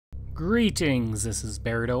Greetings, this is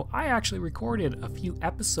Bardo. I actually recorded a few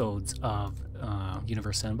episodes of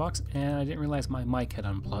Universe Sandbox, and I didn't realize my mic had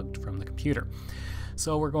unplugged from the computer.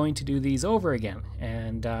 So we're going to do these over again,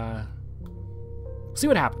 and see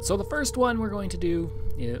what happens. So the first one we're going to do,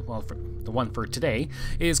 the one for today,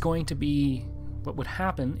 is going to be what would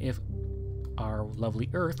happen if our lovely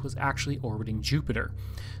Earth was actually orbiting Jupiter.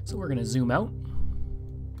 So we're going to zoom out,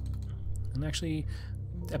 and actually,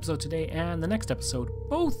 the episode today and the next episode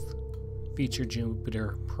both feature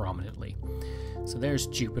Jupiter prominently. So there's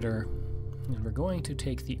Jupiter, and we're going to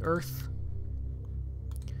take the Earth,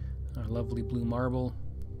 our lovely blue marble,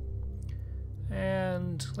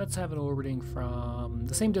 and let's have it orbiting from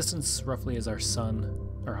the same distance roughly as our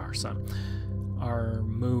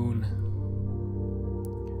moon.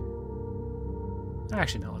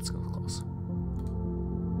 Actually, no, let's go close.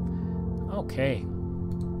 Okay.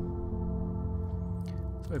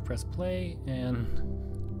 So I press play, and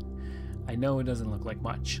I know it doesn't look like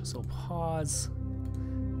much, so pause.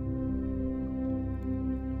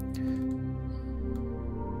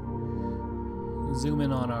 Zoom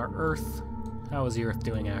in on our Earth. How is the Earth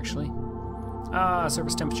doing, actually?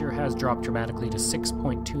 Surface temperature has dropped dramatically to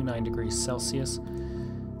 6.29 degrees Celsius.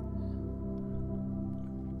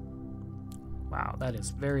 Wow, that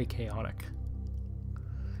is very chaotic.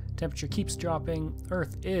 Temperature keeps dropping.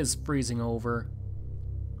 Earth is freezing over.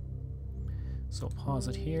 So pause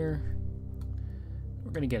it here.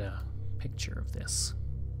 We're going to get a picture of this.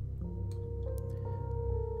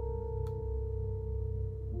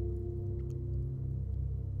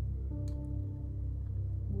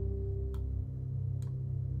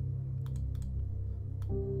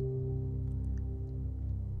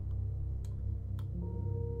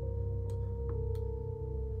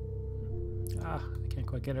 I can't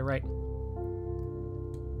quite get it right.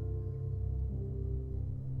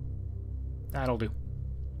 That'll do.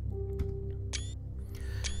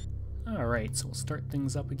 Alright, so we'll start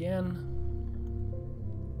things up again.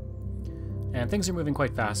 And things are moving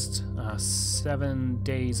quite fast. 7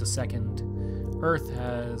 days a second. Earth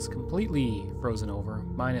has completely frozen over,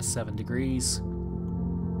 -7 degrees.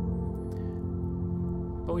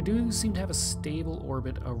 But we do seem to have a stable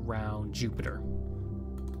orbit around Jupiter.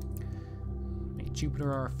 Make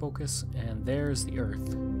Jupiter our focus, and there's the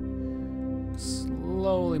Earth.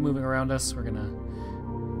 Slowly moving around us. We're gonna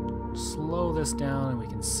slow this down, and we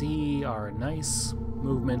can see our nice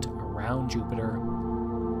movement around Jupiter.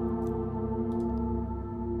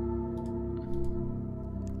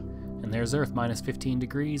 And there's Earth, -15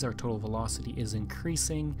 degrees. Our total velocity is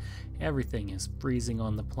increasing. Everything is freezing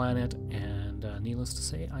on the planet, and needless to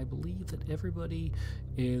say, I believe that everybody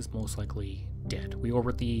is most likely dead. We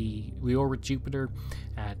orbit Jupiter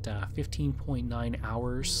at 15.9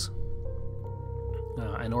 hours.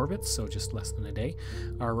 In orbit, so just less than a day.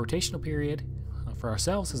 Our rotational period for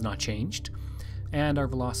ourselves has not changed, and our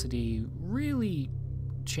velocity really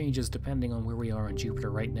changes depending on where we are on Jupiter.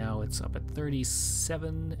 Right now it's up at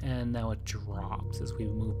 37, and now it drops as we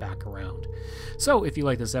move back around. So if you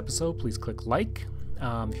like this episode, please click like.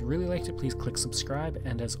 If you really liked it, please click subscribe,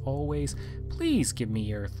 and as always, please give me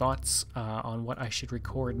your thoughts on what I should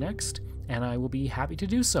record next, and I will be happy to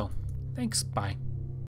do so. Thanks, bye.